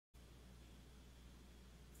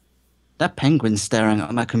That penguin's staring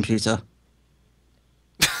at my computer.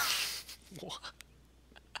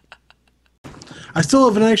 I still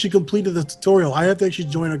haven't actually completed the tutorial. I have to actually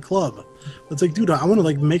join a club. It's like, dude, I want to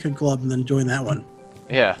like make a club and then join that one.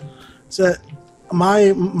 Yeah. So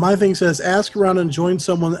my thing says ask around and join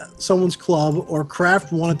someone's club or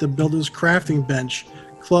craft one at the builder's crafting bench.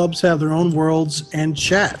 Clubs have their own worlds and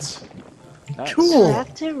chats. Nice. Cool.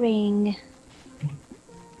 Craft a ring.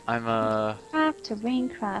 I'm Craft a ring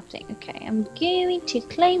crafting. Okay, I'm going to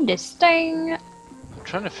claim this thing. I'm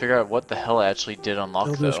trying to figure out what the hell I actually did unlock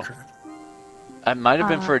Builder's though. craft. It might have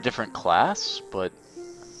been for a different class, but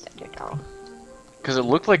because it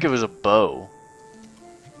looked like it was a bow.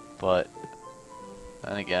 But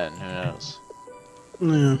then again, who knows?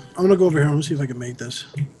 Yeah, I'm gonna go over here. I'm gonna see if I can make this.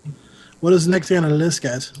 What is the next thing on the list,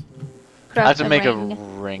 guys? I have to make a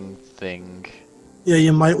ring. ring thing. Yeah,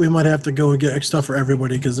 we might have to go and get stuff for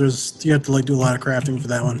everybody because you have to like do a lot of crafting for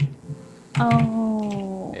that one.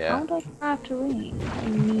 Oh, Yeah. how do I craft a ring? I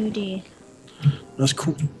need it. That's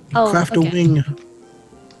cool. Oh, Craft okay. a wing.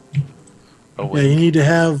 Oh Yeah, wait. you need to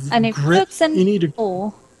have And it grit. puts an You need to.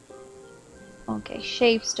 ore. Okay,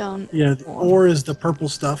 shavestone. Yeah, the ore is the purple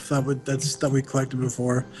stuff that we collected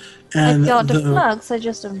before, and I got the plugs. I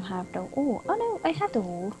just don't have the ore. Oh no, I have the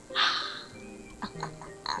ore.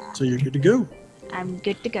 so you're good to go. I'm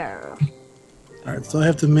good to go. All right, so I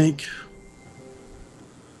have to make Yeah,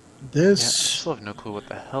 I this. still have no clue what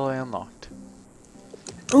the hell I unlocked.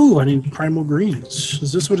 Oh, I need primal greens.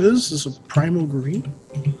 Is this what it is? Is this a primal green?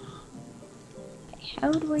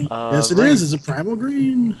 How do we? Yes, it Ring. is. It's a primal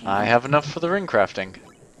green. I have enough for the ring crafting.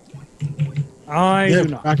 I Yeah, do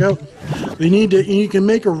not. back out. You can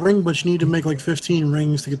make a ring, but you need to make like 15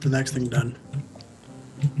 rings to get the next thing done.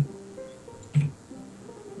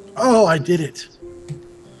 Oh, I did it.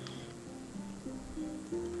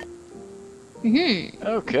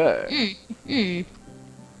 Okay.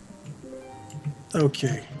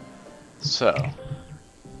 Okay. So,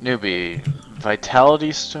 newbie,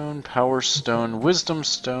 vitality stone, power stone, wisdom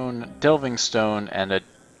stone, delving stone, and a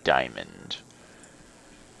diamond.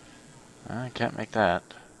 I can't make that.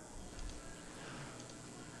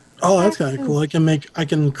 Oh, that's kind of cool. I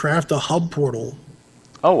can craft a hub portal.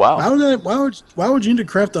 Oh wow. Why would you need to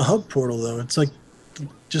craft a hub portal though? It's like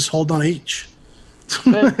just hold on H.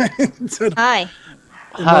 Hi.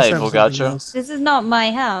 Hi, Vulgacho. This is not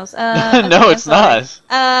my house. No, it's not.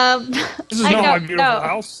 This is not my beautiful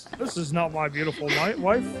house. This is not my beautiful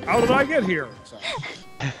wife. How did I get here? So,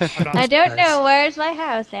 I don't know. Where's my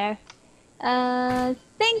house there?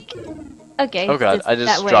 Think. Okay. Oh god, I just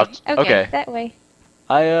that way. dropped. Okay, Okay. that way.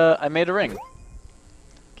 I made a ring.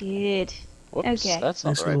 Good. Whoops, Okay. that's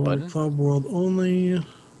not the right Excellent. button. Club world only.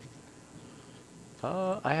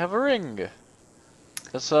 I have a ring.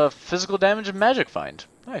 That's physical damage and magic find.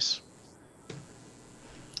 Nice.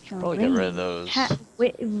 Probably get rid of those.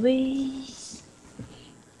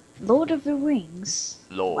 Lord of the Rings.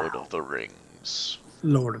 Lord of the Rings.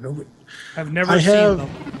 Lord of the Rings. I've never seen them.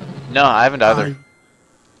 No, I haven't either.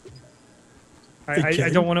 I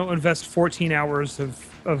don't want to invest 14 hours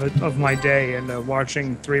of my day into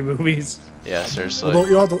watching 3 movies. Yeah, seriously.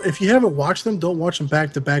 Although if you haven't watched them, don't watch them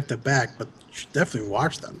back to back to back. But you should definitely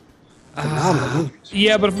watch them. Phenomenal movies.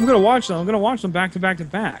 Yeah, but if I'm gonna watch them, I'm gonna watch them back to back to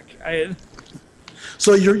back.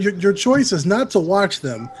 So your choice is not to watch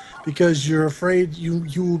them because you're afraid you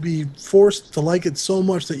will be forced to like it so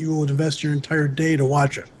much that you will invest your entire day to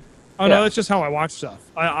watch it. Oh no, that's just how I watch stuff.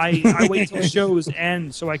 I wait till shows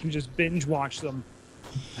end so I can just binge watch them.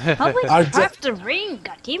 How do we craft a ring?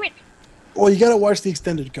 God damn it! Well, you gotta watch the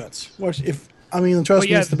extended cuts. Trust me,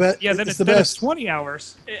 it's the best. Yeah, then it's the then best. it's 20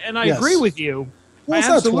 hours, and I Yes. agree with you. Well, it's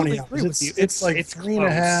I not 20 absolutely hours. agree with you. It's like it's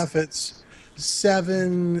 3.5. It's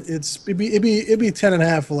 7. It'd be 10 and a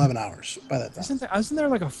half, 11 hours by that time. Isn't there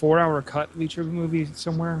like a 4-hour cut of each of the movie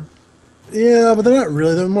somewhere? Yeah, but they're not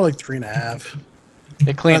really. They're more like 3.5.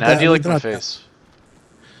 Hey, Clean, Not how that- do you like they're my not that- face?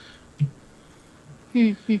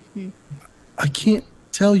 I can't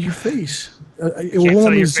tell your face. It Can't won't tell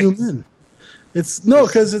let me your zoom face. in. It's no,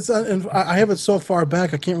 because it's. I have it so far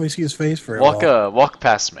back, I can't really see his face very well. Walk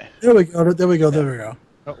past me. There we go. There we go. There we go.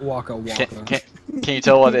 Waka. Can you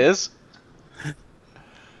tell what it is?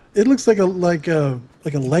 It looks like a Lego.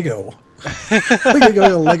 like a Lego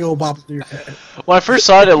pop through your head. When I first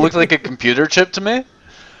saw it, it looked like a computer chip to me.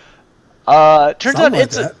 Turns out like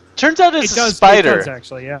it's that. a spider. It does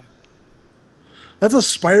actually, yeah. That's a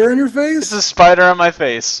spider on your It's face? a spider on my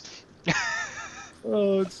face.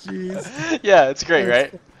 Oh, jeez. Yeah, it's great,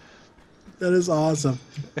 right? That is awesome.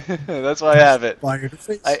 That's why I have it. Spider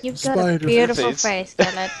face. You've got a beautiful face,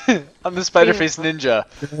 Scarlet. I'm the spider face ninja.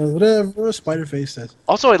 Whatever spider face says.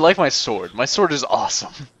 Also, I like my sword. My sword is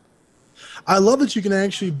awesome. I love that you can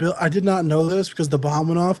actually build. I did not know this because the bomb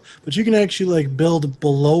went off, but you can actually like build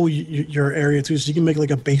below your area too, so you can make like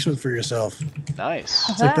a basement for yourself. Nice.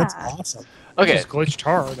 It's like that's awesome. Okay. Just glitched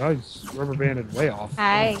hard. I was rubber banded way off.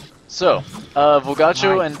 Hi. So,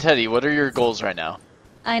 Vulgacho and Teddy, what are your goals right now?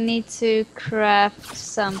 I need to craft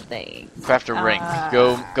something. Craft a ring.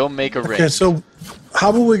 Go make a ring. Okay, so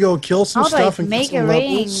how about we go kill some How do I stuff and get make some a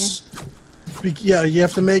ring? levels? Yeah, you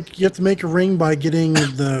have to make a ring by getting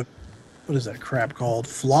the what is that crap called?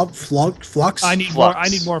 Flux? I need Flux. more. I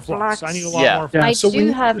need more flux. Flux. I need a lot Yeah. more. Yeah, I so do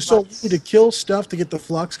we have so we flux. need to kill stuff to get the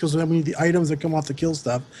flux because then we need the items that come off to kill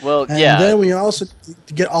stuff. Well, And yeah. then we also need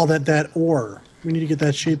to get all that ore. We need to get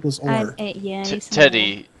that shapeless ore. I need some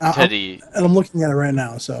Teddy, Uh-uh. Teddy. And I'm looking at it right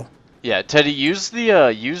now. So Yeah, Teddy, use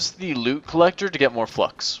the loot collector to get more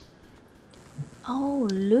flux. more. Oh,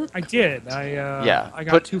 look. I did. Yeah, I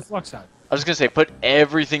got but- 2 flux out. I was gonna say, put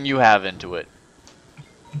everything you have into it.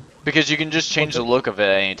 Because you can just change the look of it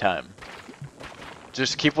at any time.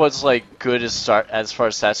 Just keep what's like good as far as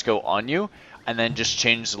stats go on you, and then just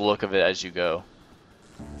change the look of it as you go.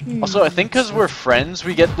 Also, I think because we're friends,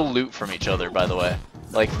 we get the loot from each other. By the way,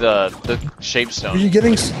 like the shapestone. were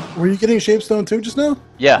you getting shapestone too just now?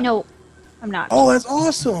 Yeah. No, I'm not. Oh, that's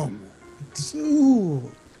awesome.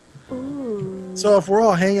 Ooh. Ooh. So if we're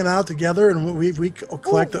all hanging out together and we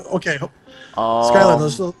collect the okay, Um,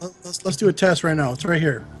 Skylar, let's do a test right now. It's right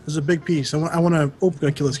here. There's a big piece. I want to. Oh,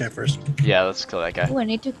 gotta kill this guy first. Yeah, let's kill that guy. Ooh, I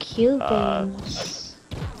need to kill Uh, things.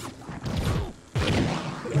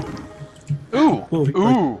 Ooh, Ooh,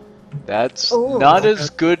 ooh, that's Ooh. not as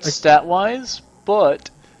good stat wise, but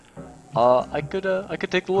I could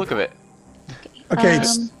take the look of it. Okay,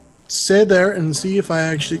 Um, stay there and see if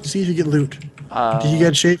you get loot. Did you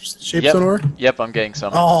get shapestone Yep. ore? Yep, I'm getting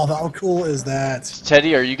some. Oh, how cool is that?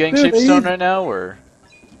 Teddy, are you getting Dude, shapestone they- right now, or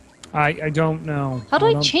I don't know. How do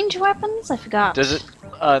I don't- change weapons? I forgot. does it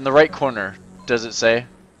in the right corner? Does it say,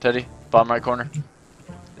 Teddy, bottom right corner,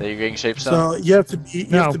 that you're getting shapestone? So you have to be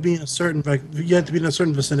No. in a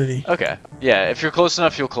certain vicinity. Okay, yeah, if you're close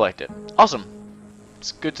enough, you'll collect it. Awesome.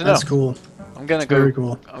 It's good to know. That's cool. I'm gonna That's very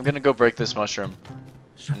cool. I'm gonna go break this mushroom.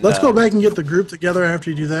 And, Let's go back and get the group together after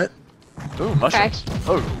you do that. Ooh, mushrooms.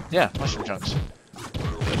 Oh, yeah, mushroom chunks.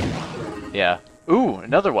 Yeah. Ooh,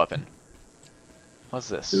 another weapon. What's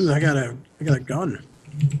this? Ooh, I got a gun.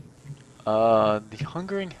 The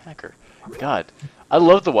Hungering Hacker. God, I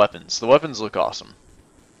love the weapons. The weapons look awesome.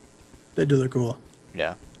 They do look cool.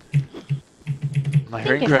 Yeah. My I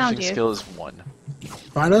ring think I found crafting you. skill is 1.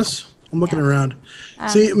 Find us. I'm looking around. Um,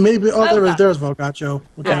 See, maybe. Oh, Volga. there's Vulgacho.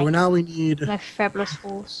 Okay, Hi. well now we need. My fabulous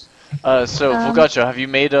force. So, Um, Vulgacho, have you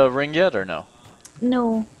made a ring yet or no?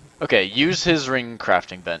 No. Okay, use his ring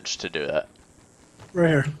crafting bench to do that. Right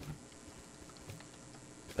here.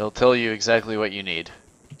 It'll tell you exactly what you need.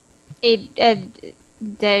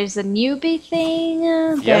 There's a newbie thing.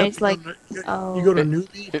 Yeah. There's like, You oh, go to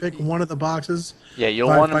newbie, pick one of the boxes. Yeah, you'll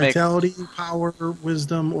want to make... vitality, power,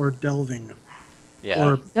 wisdom, or delving. Yeah.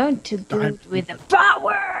 Or going to do it with the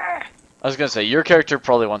power. I was gonna say, your character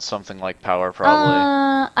probably wants something like power,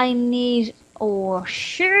 probably. I need ore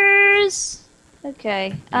shoes. Okay.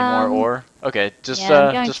 Need more ore? Okay, just, Yeah,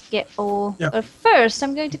 I'm going just... to get ore. Yeah. But first,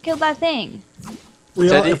 I'm going to kill that thing.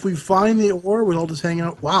 Teddy? if we find the ore, we'll all just hang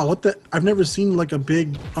out. Wow, what the? I've never seen like a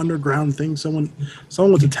big underground thing. Someone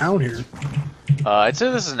went to town here. I'd say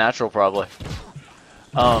this is natural, probably.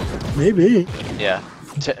 Maybe. Yeah.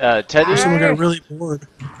 Teddy, Someone got really bored.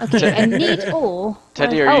 Okay, I need ore.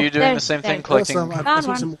 Teddy, Well, are oh, you doing the there's- same thing, there's- collecting... I see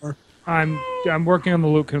one. some more. I'm working on the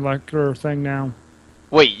loot collector thing now.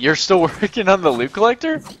 Wait, you're still working on the loot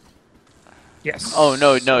collector? Yes. Oh,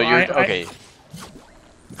 no, So you're... okay.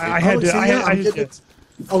 I had to. see, I yeah, had. I I'm just. getting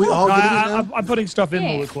it. Are we all No, getting it now? I'm putting stuff in the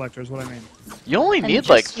Yeah. loot collector. Is what I mean. You only And need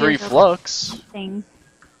like just 3 use a- flux. Thing.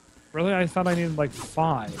 Really, I thought I needed like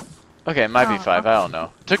 5. Okay, it might be Oh, 5, I don't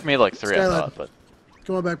know. Took me like 3, I Skylar. thought, but...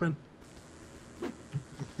 Come on back, man.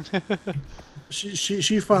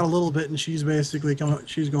 She fought a little bit, and she's basically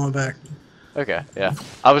going back. Okay, yeah.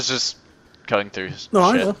 I was just cutting through No,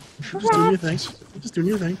 I shit. know. You're just doing your thing. You're just doing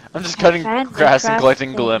your thing. I'm just cutting Apparently grass and craft collecting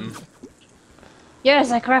thing. glim.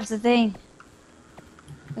 Yes, I crafted the thing.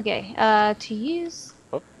 Okay, to use.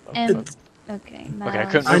 Oh, And okay, now. Okay, I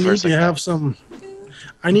couldn't I move for a need to second. have some.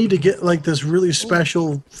 I need to get like this really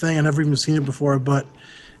special thing. I've never even seen it before, but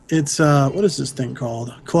it's what is this thing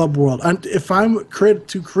called? Club World. And if I'm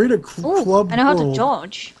to create a Ooh, club I know how to world,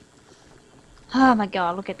 dodge. Oh my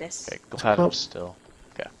god, look at this. Okay, glad I'm Club- still.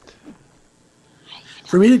 Okay.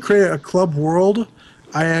 For me to create a club world,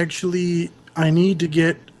 I need to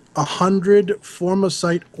get 100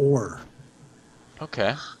 formosite ore.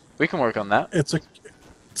 Okay, we can work on that.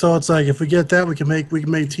 So it's like if we get that, we can make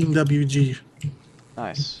Team WG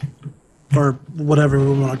Nice. or whatever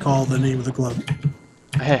we want to call the name of the club.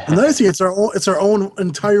 And the nice thing, it's our own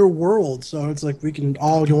entire world, so it's like we can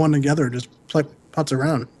all go on together, just play putts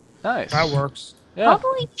around. Nice. That works. Yeah. How do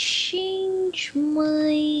I change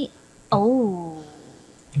my... Oh.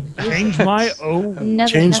 Change my O.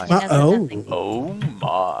 Change my O. Oh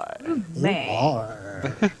my.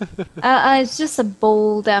 It's just a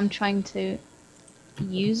bowl that I'm trying to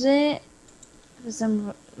use it. For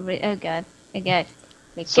some... Oh god. Oh god.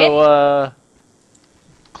 So,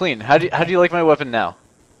 Clean, how do you like my weapon now?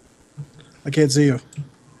 I can't see you.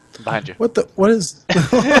 Behind you. What is...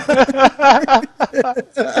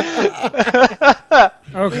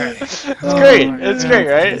 Okay. It's great. It's great,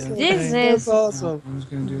 right? This That's is... awesome. I'm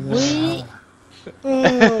just gonna do this. We...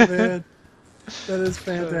 Oh, man. That is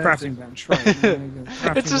fantastic. Crafting bench. Right.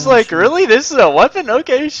 Crafting It's just bench. like, really? This is a weapon?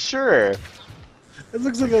 Okay, sure. It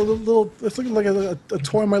looks like it's looking like a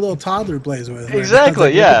toy my little toddler plays with. Right? Exactly,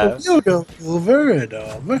 Like, yeah.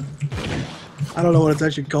 I don't know what it's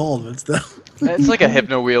actually called, but still. It's like a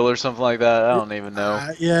hypno wheel or something like that. I don't even know.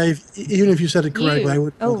 Yeah, even if you said it correctly, I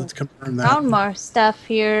would Oh. let's confirm that. Found more stuff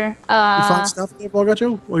here. You found stuff there,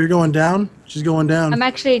 Vulgacho? Well, you're going down? She's going down. I'm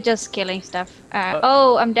actually just killing stuff.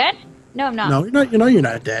 Oh, I'm dead? No, I'm not. No, you're not. You're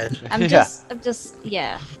not dead. I'm Yeah. just,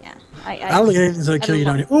 yeah. I don't think anything's gonna kill you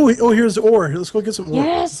down here. Oh, here's the ore. Let's go get some ore.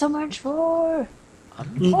 Yes, so much more.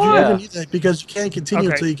 You're gonna need that because you can't continue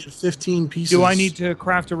Okay. until you get 15 pieces. Do I need to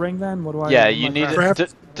craft a ring then? What do I? Yeah, what am you I need crafting?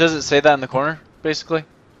 it. Does it say that in the corner, basically?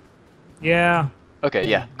 Yeah. Okay,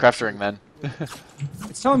 yeah. Craft a ring then.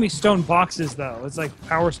 It's telling me stone boxes though. It's like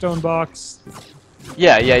power stone box.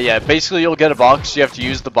 Yeah. Basically, you'll get a box. You have to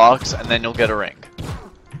use the box, and then you'll get a ring.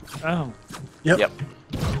 Oh. Yep.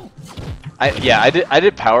 I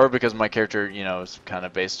did power because my character, is kind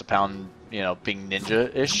of based upon, being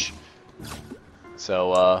ninja-ish.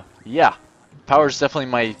 So, yeah. Power is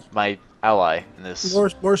definitely my ally in this.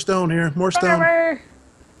 More stone here. More stone. I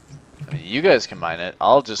mean, you guys can mine it.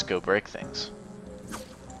 I'll just go break things.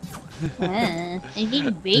 I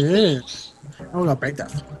didn't break Yes. I'm gonna break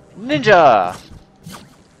that. Ninja!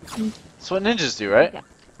 That's what ninjas do, right? Yeah.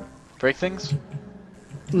 Break things?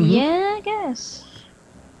 Yeah, I guess.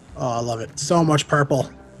 Oh, I love it. So much purple.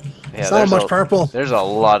 Yeah, So there's much purple. There's a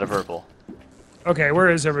lot of purple. Okay, where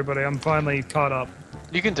is everybody? I'm finally caught up.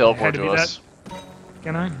 You can teleport Had to to be us.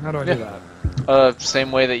 Can I? How do I Yeah. do that?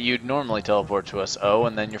 Same way that you'd normally teleport to us. Oh,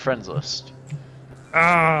 and then your friends list.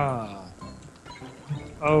 Ah.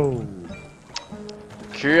 Oh.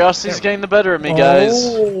 Curiosity's getting the better of me, guys.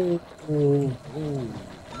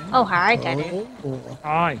 Oh, hi, Daddy.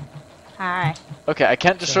 Hi. Hi. Okay, I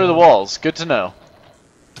can't destroy the walls. Good to know.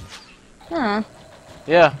 Huh.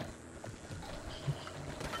 Yeah.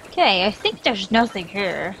 Okay, I think there's nothing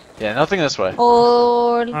here. Yeah, nothing this way.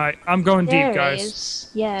 Or Alright, I'm going deep, there guys.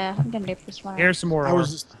 is. Yeah, I'm gonna deep this one. Here's some more I ore.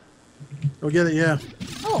 was just. Go get it, yeah.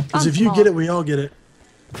 Oh, Because if you get it, we all get it.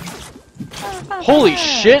 Holy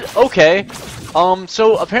shit, okay.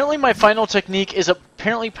 So apparently my final technique is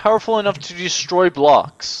apparently powerful enough to destroy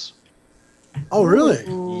blocks. Oh,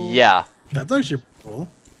 really? Yeah. That's actually cool.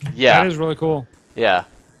 Yeah. That is really cool. Yeah.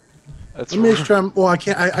 That's Let me just try. Well, I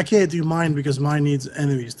can't do mine because mine needs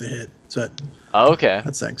enemies to hit. So Oh, okay.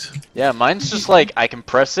 that sucks. Yeah, mine's just like I can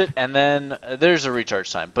press it and then there's a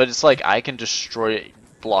recharge time, but it's like I can destroy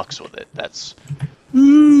blocks with it. That's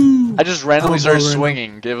Ooh. I just randomly I'm started over it.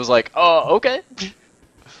 swinging. It was like, oh, okay.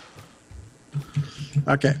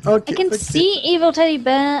 Okay. I Okay. can okay. see Evil Teddy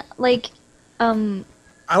Bear, like, I don't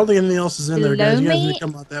think anything else is in there, guys. You guys Below need me? to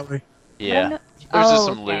come out that way. Yeah. no- There's just Oh,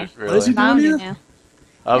 some okay. loot, What is really. he Found doing you here? now.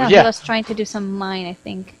 Oh He yeah. was trying to do some mine, I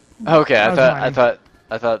think. Okay, I was mining.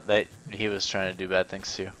 I thought that he was trying to do bad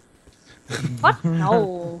things too. What?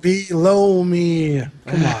 No. Below me.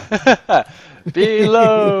 Come on.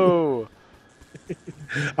 Below.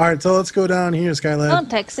 All right, so let's go down here, Skylab.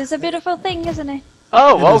 Context is a beautiful thing, isn't it? It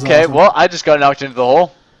Oh, is okay. awesome. Well, I just got knocked into the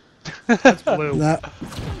hole. That's blue. That-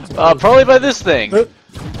 Probably by this thing.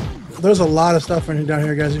 There's a lot of stuff in here down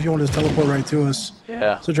here, guys. If you want to just teleport right to us,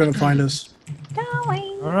 Yeah. so try to find us.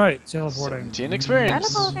 Going. Alright, teleporting. 17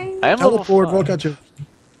 experience. Teleporting. I am level Teleport, 5. Vulgacho.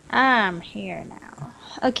 I'm here now.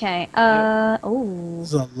 Okay, oh.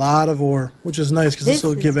 There's a lot of ore, which is nice because this This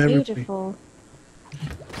will is give everybody. beautiful.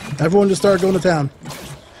 Everyone just start going to town.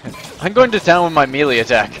 I'm going to town with my melee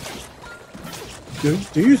attack. Do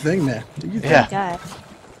your thing, man. Do your thing. Yeah. God.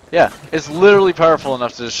 Yeah. It's literally powerful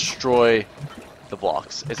enough to destroy the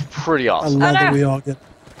blocks. It's pretty I awesome. love Oh, that no. we all get.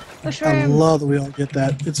 I Mushroom. love that we all get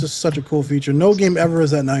that. It's just such a cool feature. No game ever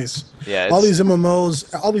is that nice. Yeah, All it's, these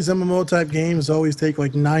MMOs, all these MMO type games always take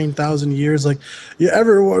like 9,000 years. Like, yeah,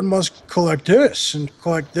 everyone must collect this and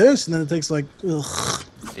collect this, and then it takes like, ugh.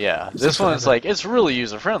 yeah. It's This one's forever. like it's really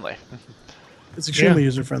user friendly. It's extremely Yeah.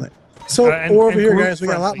 user friendly. So And- we're over and here, group guys. We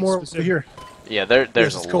got a lot friendly, more over specific. here. Yeah, there's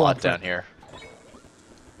it's a co-op lot down friendly. here.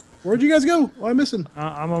 Where'd you guys go? What am I missing?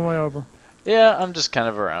 I'm on my way over. Yeah, I'm just kind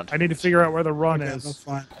of around. I need to figure out where the run Okay, is, that's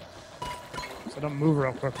fine. so I don't move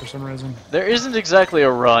real quick for some reason. There isn't exactly a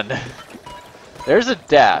run. There's a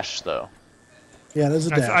dash though. Yeah, there's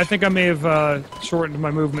a dash. I think I may have shortened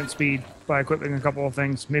my movement speed by equipping a couple of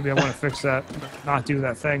things. Maybe I want to fix that, not do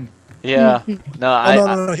that thing. Yeah. No,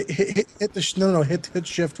 Oh, no. Hit the hit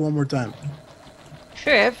shift one more time.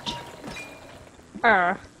 Shift.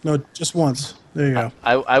 No, just once. There you go.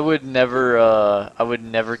 I would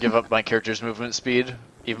never give up my character's movement speed,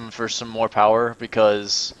 even for some more power,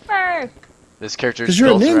 because this character is Because you're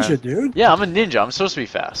a built ninja, around... dude. Yeah, I'm a ninja. I'm supposed to be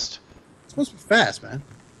fast. It's supposed to be fast, man.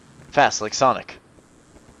 Fast, like Sonic.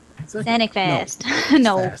 Sonic fast. No.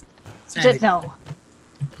 No. Fast. Just no.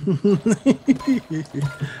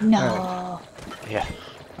 No. Yeah.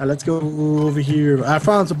 Alright, let's go over here. I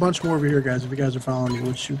found a bunch more over here, guys. If you guys are following me,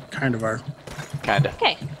 which you kind of are. Kinda.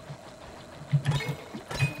 Okay.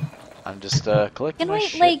 I'm just collecting Can my we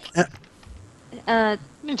shit. like?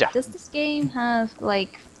 Ninja. Does this game have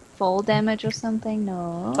like fall damage or something?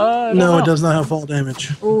 No. I don't No, know. it does not have fall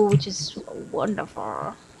damage. Oh, which is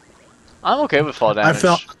wonderful. I'm okay with fall damage.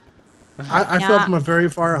 I Yeah. fell from a very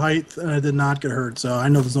far height and I did not get hurt, so I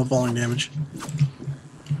know there's no falling damage.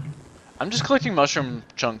 I'm just collecting mushroom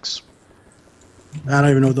chunks. I don't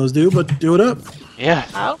even know what those do, but do it up. Yeah.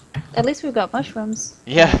 Oh, at least we've got mushrooms.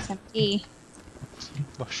 Yeah. It's empty.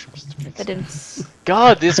 Mushrooms. But it's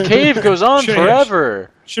God, this cave goes on Sure,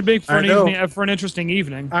 forever. Should make for I an know. evening, for an interesting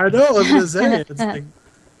evening. I know, I was gonna say. It's like,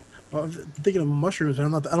 well, I'm thinking of mushrooms,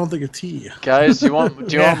 but I don't think of tea. Guys, do you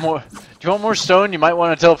want Yeah. more? Do you want more stone? You might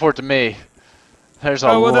want to teleport to me. There's a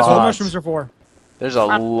Oh, well, that's what lot. mushrooms are for. There's a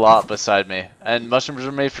lot beside me, and mushrooms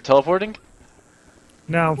are made for teleporting.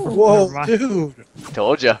 No. Whoa, never mind. dude,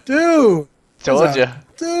 Told ya. dude, Told ya.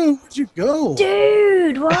 dude, where'd you go,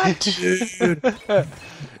 dude. What? dude?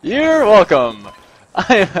 You're welcome.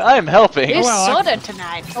 I'm helping. You're well, soda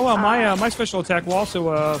tonight. Oh well, my special attack will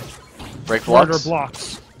also Break murder blocks.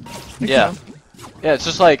 blocks. Think Yeah. so. Yeah, it's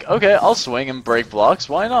just like, okay, I'll swing and break blocks.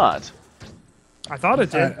 Why not? I thought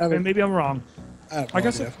it did. I mean- Maybe I'm wrong. I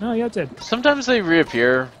guess it, no, yeah, it did. Sometimes they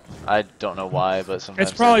reappear. I don't know why, but sometimes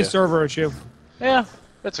It's probably they do. server issue. Yeah,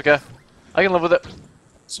 it's okay. I can live with it.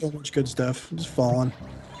 So much good stuff. Just falling.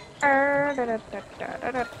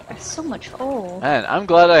 So much. Oh. Man, I'm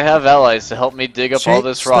glad I have allies to help me dig up all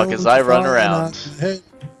this rock as I run around.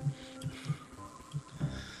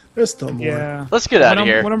 There's still more. Yeah. Let's get out of When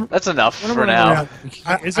here. I'm- That's enough when I'm for running now.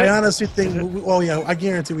 around- Is I it? honestly think. Well, yeah, I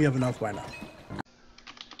guarantee we have enough by now.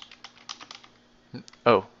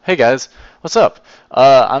 Oh, hey guys, what's up?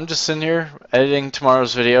 I'm just sitting here editing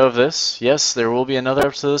tomorrow's video of this. Yes, there will be another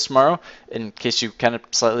episode of this tomorrow, in case you kind of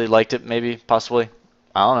slightly liked it, maybe, possibly.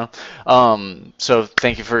 I don't know. So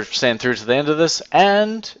thank you for staying through to the end of this,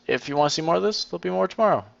 and if you want to see more of this, there'll be more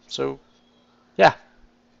tomorrow. So, yeah.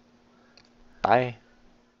 Bye.